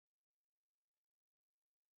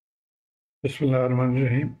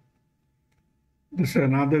Bismillahirrahmanirrahim. This is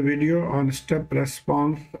another video on step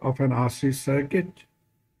response of an RC circuit.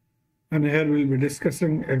 And here we'll be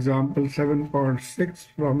discussing example 7.6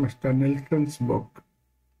 from Mr. Nilsson's book.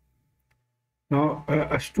 Now,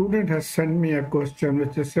 a student has sent me a question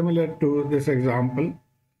which is similar to this example.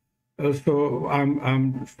 So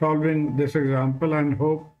I'm solving this example and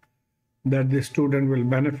hope that the student will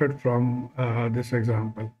benefit from this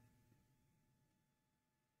example.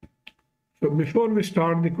 So before we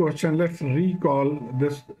start the question, let's recall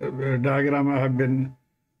this diagram I have been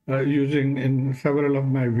using in several of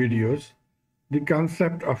my videos, the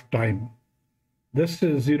concept of time. This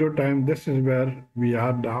is zero time, this is where we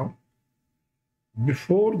are now.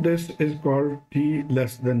 Before this is called t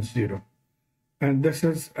less than 0. And this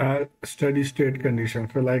is a steady state condition.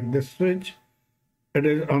 So like this switch, it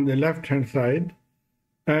is on the left hand side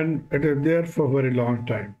and it is there for a very long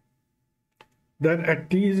time. Then at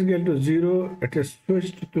t is equal to 0, it is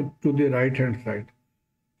switched to the right hand side.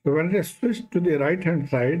 So when it is switched to the right hand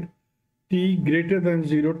side, t greater than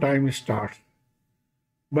 0 time starts.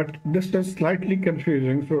 But this is slightly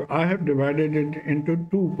confusing, so I have divided it into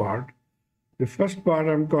two parts. The first part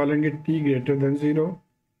I'm calling it t greater than 0,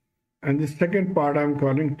 and the second part I'm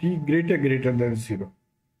calling t greater than 0.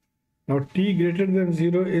 Now t greater than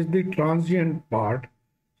 0 is the transient part.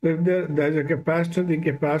 So if there's a capacitor, the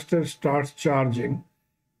capacitor starts charging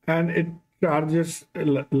and it charges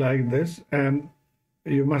like this, and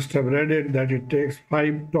you must have read it that it takes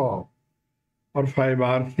 5 tau or 5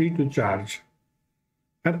 RC to charge.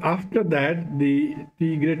 And after that, the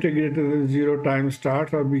t greater than 0 time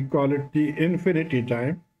starts, or we call it t infinity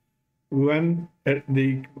time, when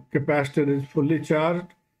the capacitor is fully charged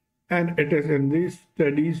and it is in the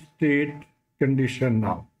steady state condition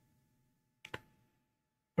now.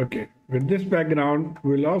 Okay, with this background,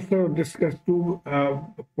 we'll also discuss two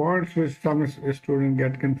points which some students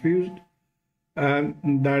get confused, and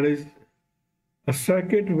that is a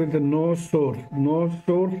circuit with no source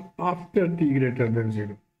after t greater than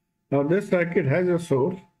 0. Now this circuit has a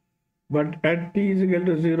source, but at t is equal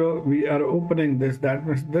to 0, we are opening this. That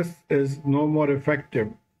means this is no more effective.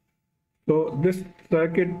 So this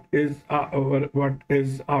circuit is what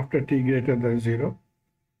is after t greater than 0.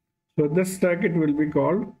 So this circuit will be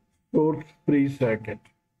called source-free circuit.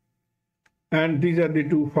 And these are the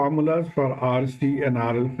two formulas for RC and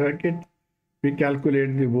RL circuit. We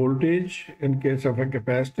calculate the voltage in case of a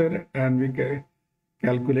capacitor, and we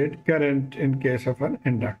calculate current in case of an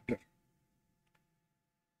inductor.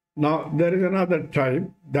 Now there is another type,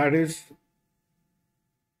 that is,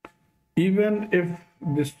 even if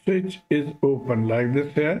the switch is open like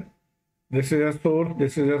this here, this is a source,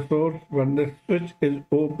 this is a source. When the switch is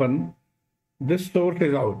open, this source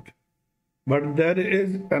is out. But there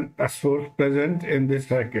is a source present in the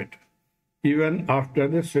circuit, even after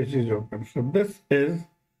the switch is open. So this is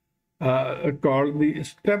called the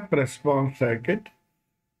step response circuit.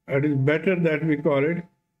 It is better that we call it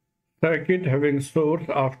circuit having source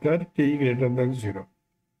after t greater than 0.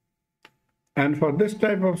 And for this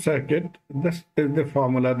type of circuit, this is the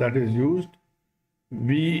formula that is used.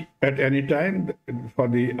 V at any time for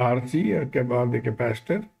the RC or the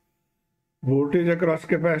capacitor. Voltage across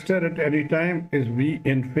capacitor at any time is V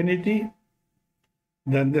infinity.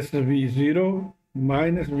 Then this is V0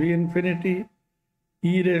 minus V infinity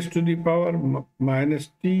e raised to the power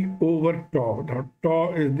minus t over tau. Now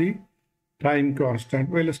tau is the time constant.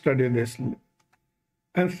 We'll study this.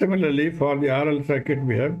 And similarly for the RL circuit,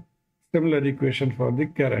 we have similar equation for the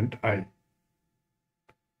current I.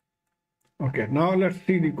 Okay, now let's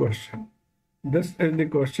see the question. This is the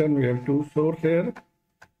question. We have two sources here.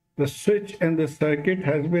 The switch in the circuit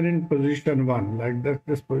has been in position 1, like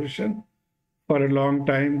this position, for a long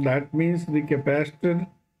time. That means the capacitor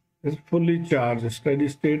is fully charged, steady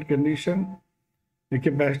state condition. The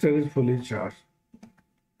capacitor is fully charged.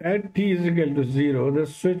 At t is equal to 0, the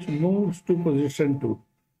switch moves to position 2.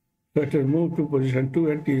 So it is moved to position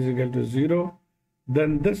 2 at t is equal to 0.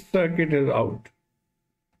 Then this circuit is out.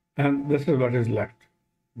 And this is what is left.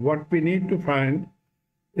 What we need to find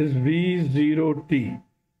is V0t.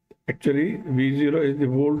 Actually, V0 is the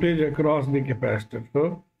voltage across the capacitor.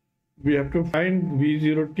 So we have to find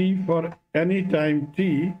V0t for any time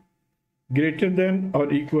t greater than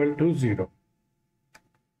or equal to 0.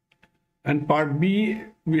 And part B,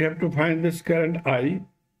 we have to find this current I,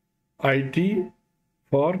 IT,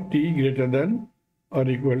 for t greater than or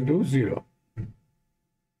equal to 0.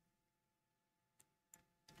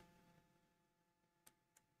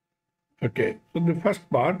 Okay, so the first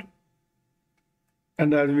part,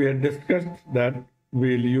 and as we had discussed, that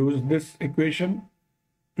we'll use this equation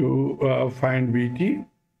to find Vt.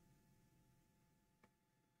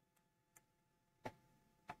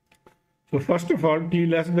 So first of all, t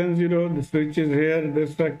less than 0, the switch is here,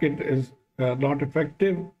 this circuit is not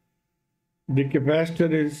effective. The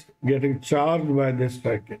capacitor is getting charged by this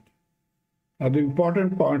circuit. Now the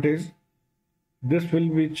important point is, this will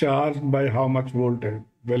be charged by how much voltage?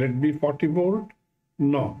 Will it be 40 volt?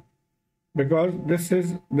 No, because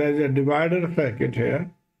there is a divider circuit here.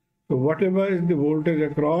 So whatever is the voltage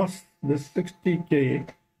across this 60K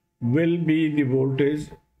will be the voltage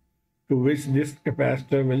to which this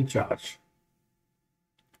capacitor will charge.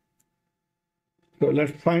 So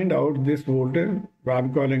let's find out this voltage.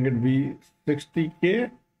 I'm calling it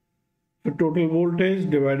V60K. So total voltage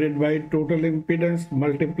divided by total impedance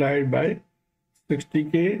multiplied by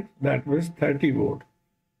 60K, that was 30 volt.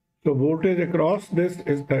 So voltage across this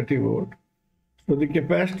is 30 volt. So the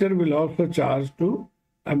capacitor will also charge to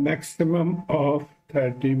a maximum of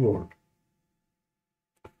 30 volt.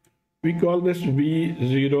 We call this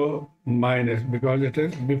V0 minus because it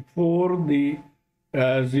is before the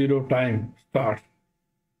zero time starts.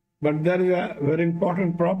 But there is a very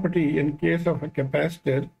important property in case of a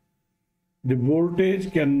capacitor. The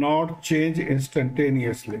voltage cannot change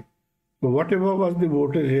instantaneously. So whatever was the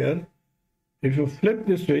voltage here, if you flip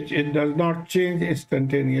the switch, it does not change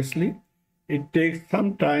instantaneously. It takes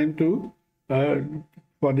some time to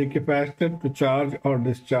for the capacitor to charge or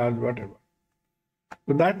discharge, whatever.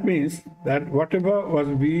 So that means that whatever was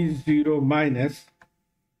V0 minus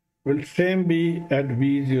will same be at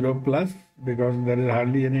V0 plus, because there is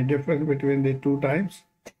hardly any difference between the two times.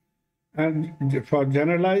 And for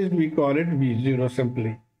generalized, we call it V0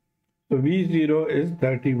 simply. So V0 is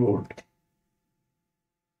 30 volt.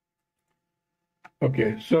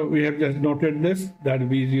 Okay, so we have just noted this, that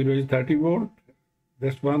V0 is 30 volt.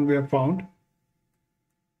 This one we have found.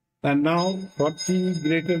 And now for t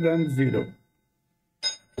greater than 0.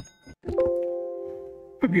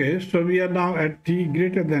 Okay, so we are now at t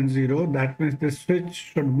greater than 0. That means the switch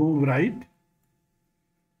should move right,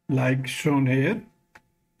 like shown here.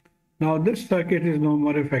 Now this circuit is no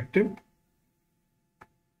more effective.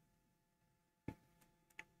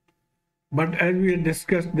 But as we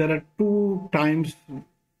discussed, there are two times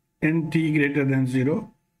in t greater than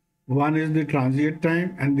 0. One is the transient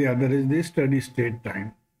time and the other is the steady state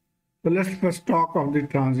time. So let's first talk of the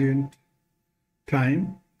transient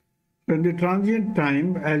time. So in the transient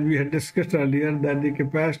time, as we had discussed earlier, that the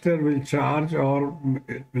capacitor will charge or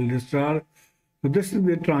it will discharge. So this is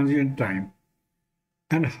the transient time.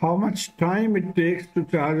 And how much time it takes to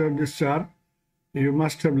charge or discharge, you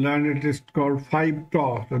must have learned it is called 5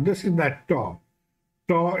 tau. So this is that tau.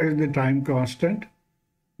 Tau is the time constant,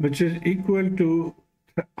 which is equal to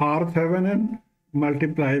R Thevenin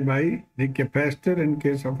multiplied by the capacitor in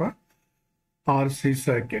case of a RC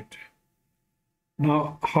circuit.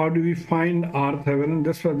 Now, how do we find R Thevenin?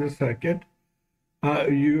 This was the circuit.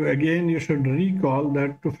 You should recall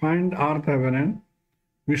that to find R Thevenin,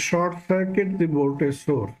 we short circuit the voltage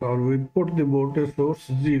source, or we put the voltage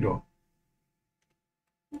source 0.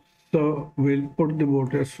 So we'll put the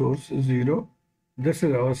voltage source 0. This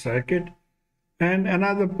is our circuit. And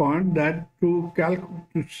another point, that to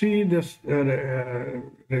see this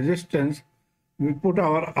resistance, we put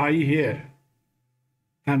our I here.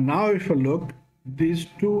 And now if you look, these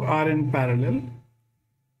two are in parallel,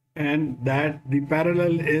 and that the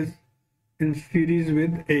parallel is in series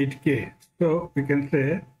with 8K. So we can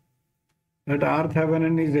say that R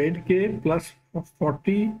Thevenin is 8K plus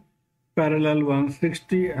 40 parallel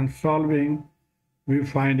 160, and solving we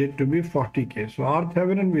find it to be 40K. So R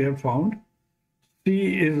Thevenin we have found.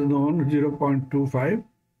 C is known 0.25.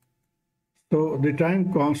 So the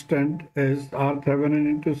time constant is R Thevenin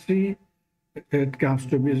into C. It comes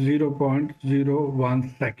to be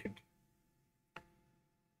 0.01 second.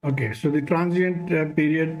 Okay, so the transient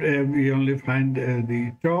period, we only find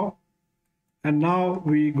the tau. And now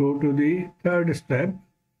we go to the third step,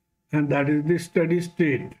 and that is the steady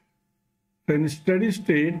state. So in steady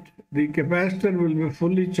state, the capacitor will be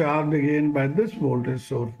fully charged again by this voltage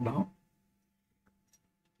source now.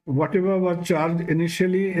 Whatever was charged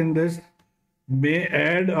initially in this may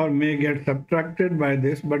add or may get subtracted by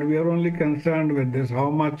this, but we are only concerned with this. How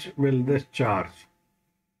much will this charge?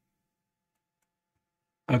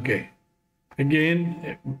 Okay.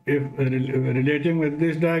 Again, if relating with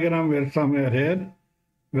this diagram, we are somewhere here,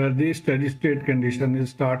 where the steady state condition is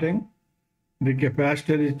starting. The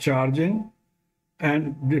capacitor is charging,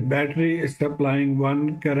 and the battery is supplying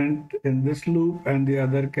one current in this loop and the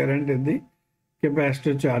other current in the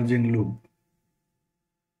capacitor charging loop.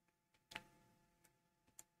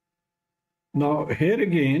 Now here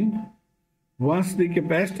again, once the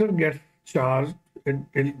capacitor gets charged,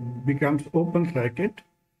 it becomes open circuit,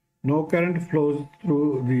 No current flows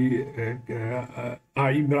through the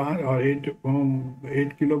I branch or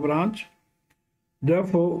 8 kilo branch.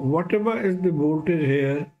 Therefore, whatever is the voltage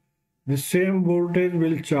here, the same voltage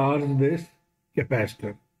will charge this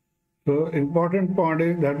capacitor. So important point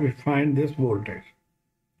is that we find this voltage.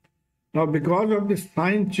 Now, because of the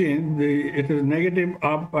sign change, it is negative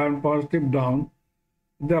up and positive down,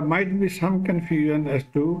 there might be some confusion as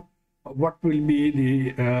to what will be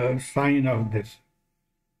the sign of this.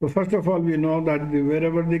 So first of all, we know that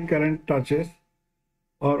wherever the current touches,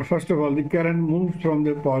 or first of all, the current moves from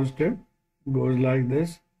the positive, goes like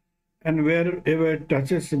this, and wherever it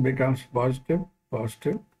touches, it becomes positive,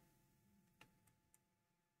 positive.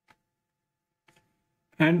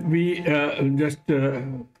 And we just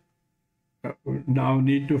now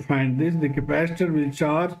need to find this. The capacitor will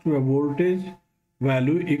charge to a voltage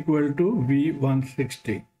value equal to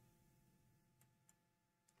V160.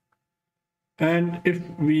 And if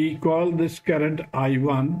we call this current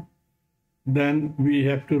I1, then we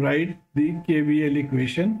have to write the KVL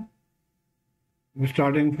equation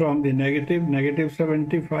starting from the negative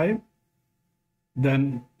 75,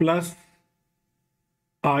 then plus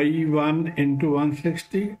I1 into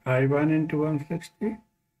 160, I1 into 160,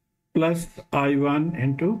 plus I1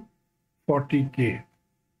 into 40K.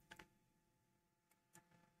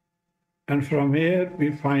 And from here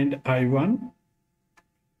we find I1,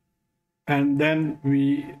 and then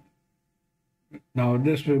now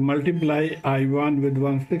this will multiply I1 with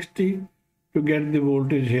 160 to get the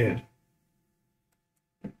voltage here.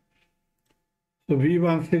 So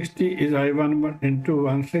V160 is I1 into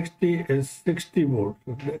 160 is 60 volts.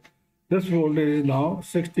 So this voltage is now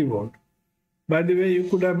 60 volt. By the way, you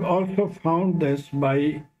could have also found this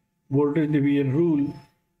by voltage division rule,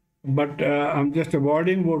 but I'm just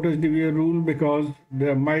avoiding voltage division rule because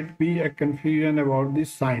there might be a confusion about the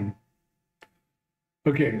sign.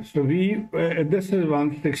 Okay, so this is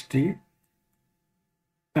 160,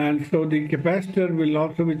 and so the capacitor will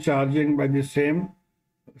also be charging by the same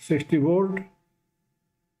 60 volt,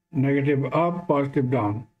 negative up, positive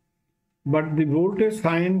down. But the voltage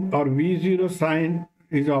sign or V0 sign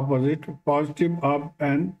is opposite, positive up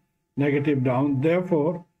and negative down.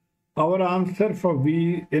 Therefore, our answer for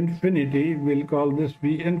V infinity, we'll call this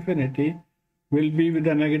V infinity, will be with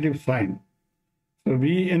a negative sign. So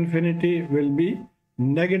V infinity will be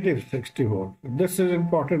negative 60 volts. This is an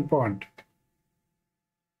important point.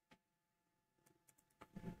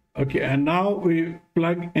 Okay, and now we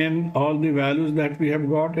plug in all the values that we have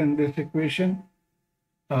got in this equation.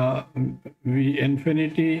 V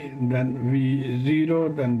infinity, then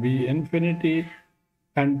V0, then V infinity,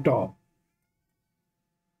 and tau.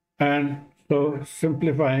 And so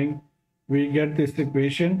simplifying, we get this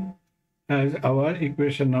equation as our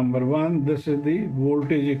equation number 1. This is the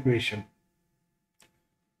voltage equation.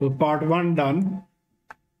 So part 1 done.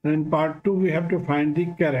 Then part 2, we have to find the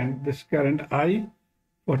current. This current I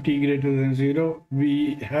for t greater than 0.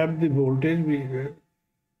 We have the voltage.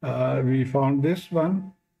 We found this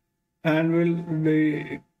one, and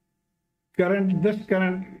this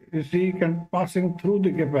current you see passing through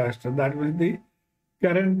the capacitor. That was the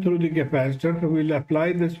current through the capacitor. So we'll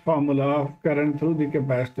apply this formula of current through the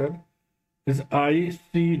capacitor is I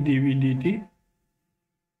C dV dt,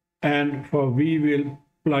 and for V we'll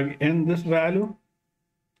plug in this value.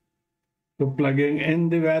 So plugging in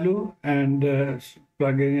the value and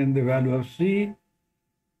plugging in the value of C.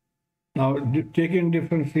 Now taking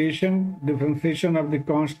differentiation of the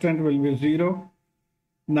constant will be 0.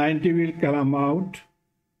 90 will come out.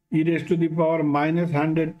 E raised to the power minus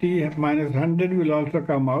 100t minus 100 will also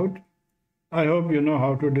come out. I hope you know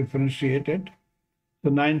how to differentiate it. So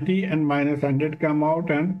 90 and minus 100 come out,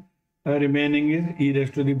 and remaining is e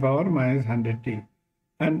raised to the power minus 100t.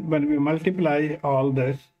 And when we multiply all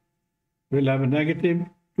this, we'll have a negative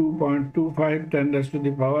 2.25 10 raised to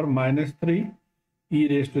the power minus 3 e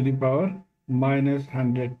raised to the power minus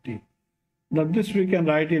 100t. Now this we can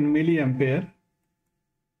write in milliampere.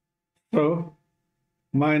 So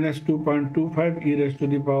minus 2.25 e raised to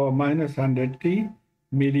the power minus 100t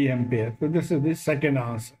milliampere. So this is the second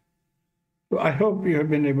answer. So I hope you have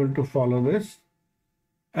been able to follow this.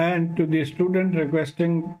 And to the student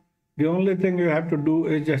requesting, the only thing you have to do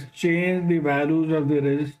is just change the values of the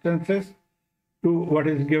resistances to what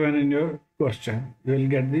is given in your question. You will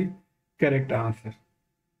get the correct answer.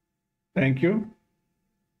 Thank you.